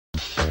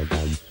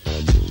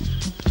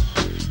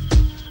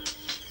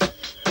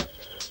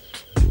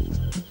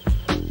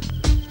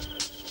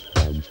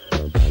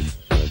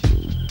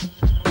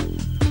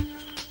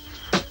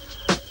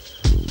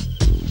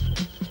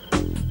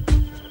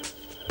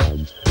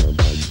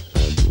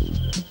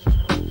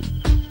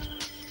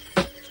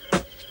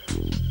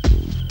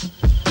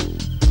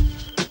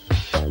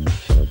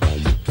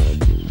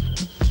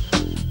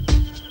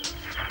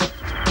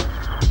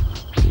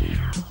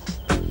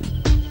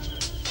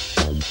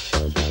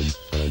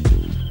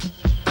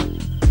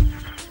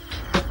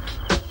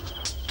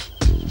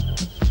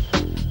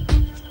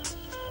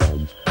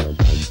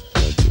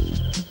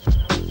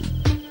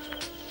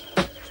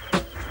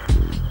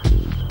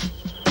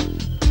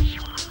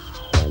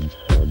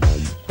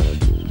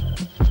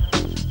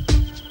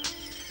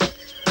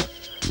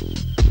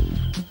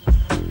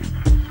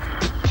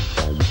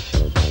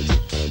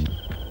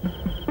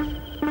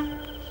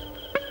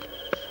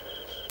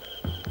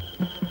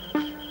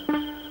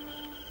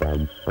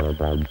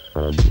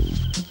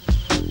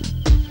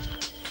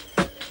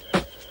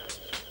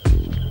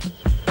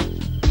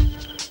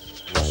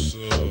What's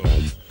up?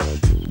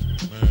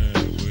 Man,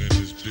 we in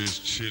this bitch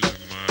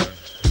chillin', man.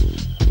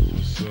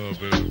 What's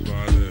up,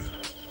 everybody?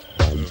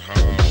 The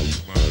house,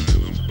 man.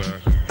 I'm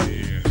back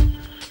again.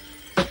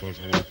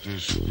 Fucking with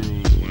this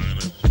screw, man.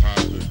 And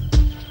poppin'.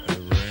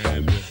 And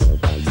Randy.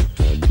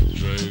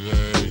 Dre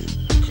Day.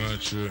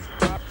 Country.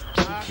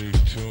 Big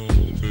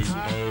Tune. Big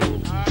Mo.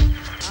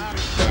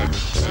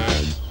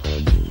 Habitat.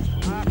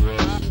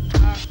 Russell.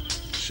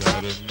 Shout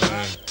out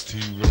to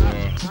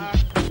T-Raw.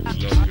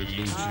 Lucky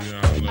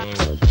Luciano.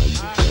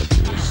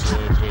 What's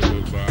up,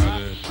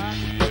 everybody?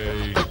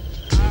 DA.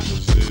 That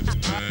was it,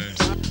 man.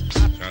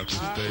 Got to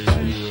stay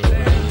real,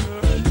 man.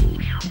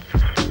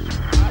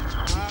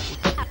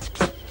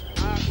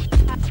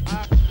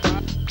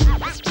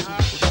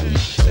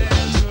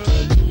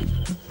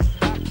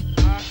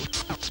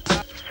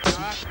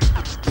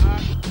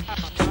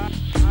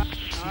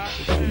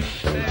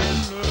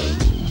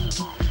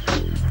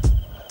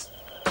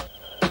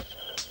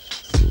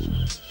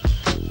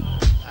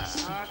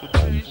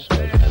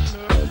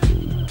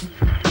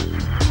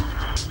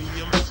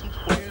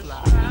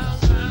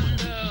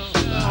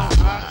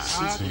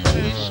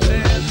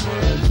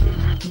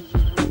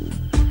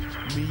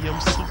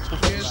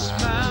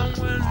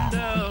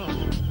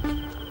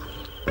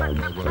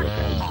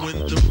 When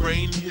the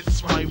rain hits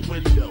my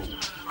window,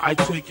 I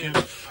take in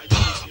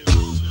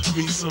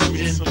me some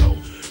Indo.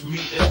 Me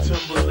and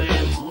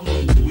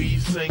Timberland, we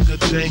sing a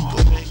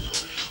jangle.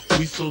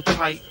 We so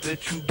tight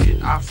that you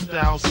get our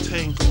styles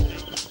tangled.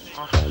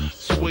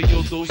 Sway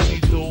your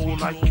do-si-do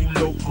like you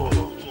loco.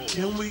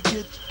 Can we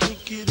get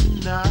kinky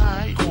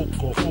tonight?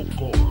 Coco,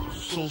 Coco,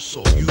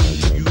 so. You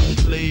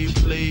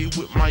play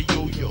with my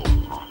yo-yo.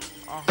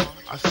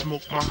 I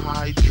smoke my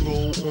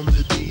hydro on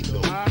the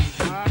D-Lo.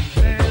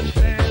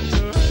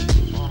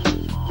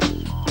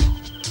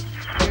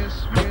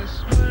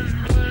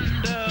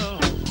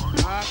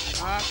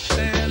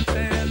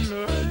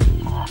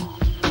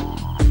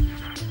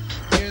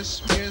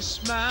 It's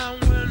my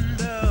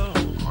window.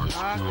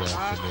 I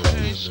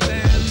can't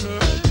stand her.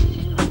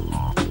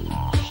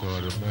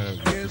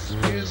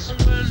 It's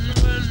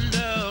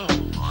window.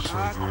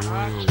 I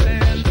can't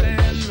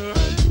stand her.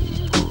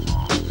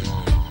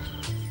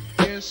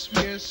 It's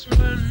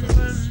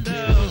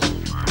window.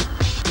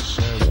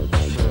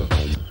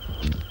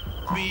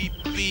 Beep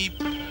beep.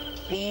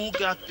 Who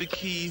got the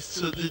keys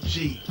to the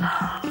Jeep?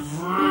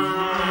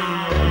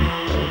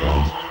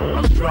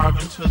 I'm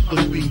driving to the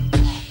beach.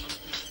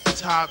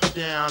 Top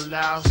down,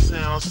 loud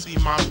sound, see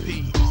my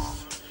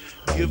peace.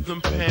 Give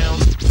them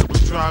pounds, I'm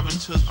driving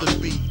to the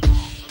beach.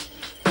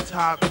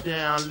 Top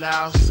down,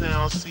 loud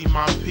sound, see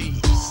my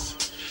peace.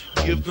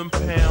 Give them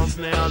pounds,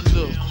 now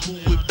look,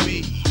 who it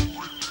be?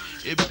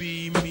 It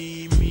be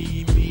me,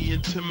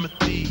 and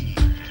Timothy.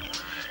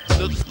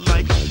 Looks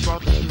like it's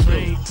about to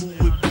rain, who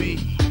it be?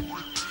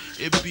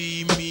 It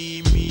be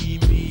me,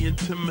 and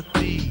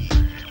Timothy.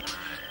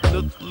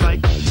 Look like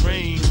it's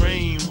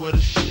rain, what a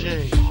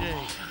shame.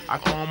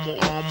 I'ma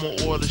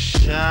order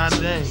shine,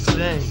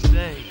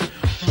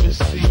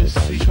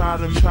 Missy, try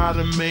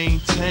to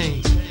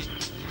maintain.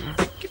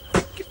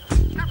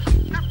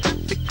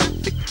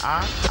 I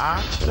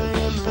stand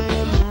in the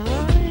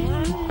rain.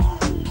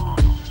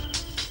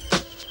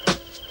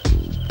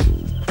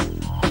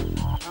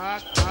 I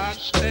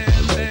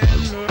stand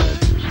in the rain.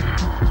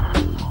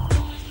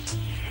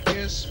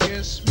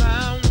 It's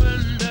my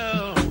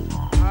window.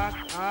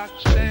 I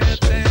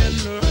stand in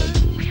the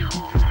rain.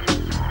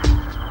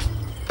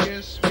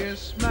 It's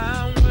my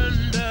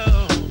window.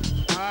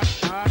 I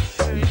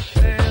can't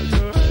stand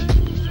the rain.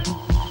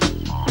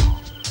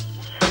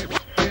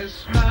 It's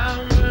my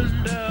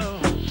window.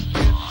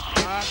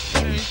 I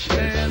can't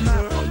stand the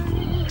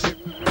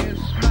rain.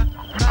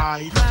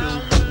 I feel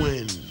the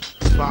wind.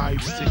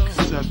 5, 6,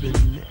 7,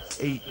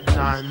 8,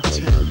 9,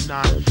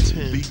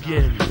 10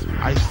 begins.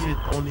 I sit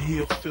on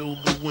here, feel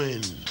the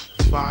wind.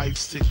 5,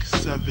 6,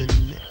 7,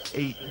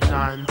 8,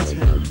 9,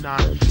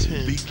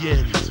 10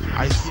 begins.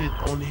 I sit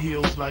on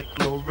heels like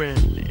Lauren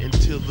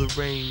until the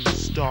rain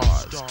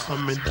starts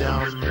coming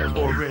down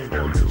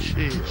orange.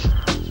 Yeah.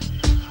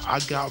 I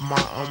got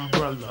my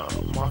umbrella,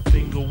 my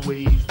finger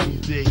waves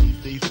these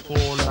days, they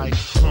fall like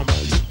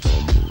Chumpy.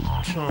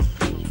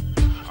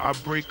 I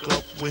break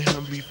up with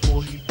him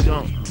before he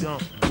dump.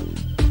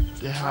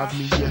 They have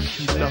me, yes,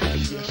 you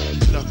lucky.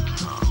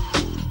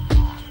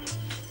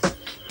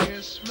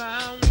 It's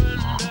my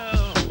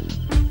window.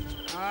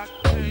 I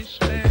can't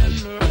stand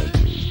the rain.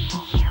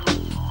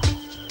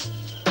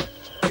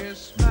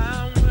 It's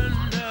my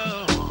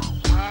window.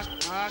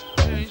 I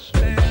can't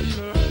stand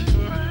the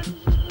rain.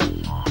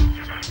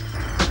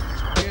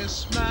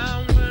 It's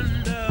my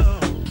window.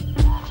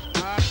 I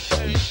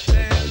can't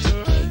stand the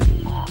rain.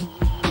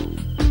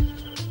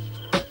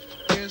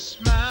 It's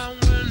my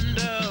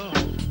window.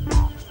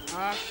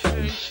 I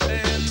can't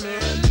stand the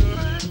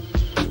rain.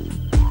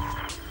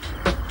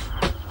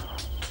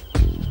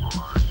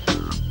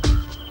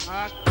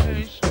 I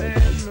can't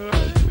stand the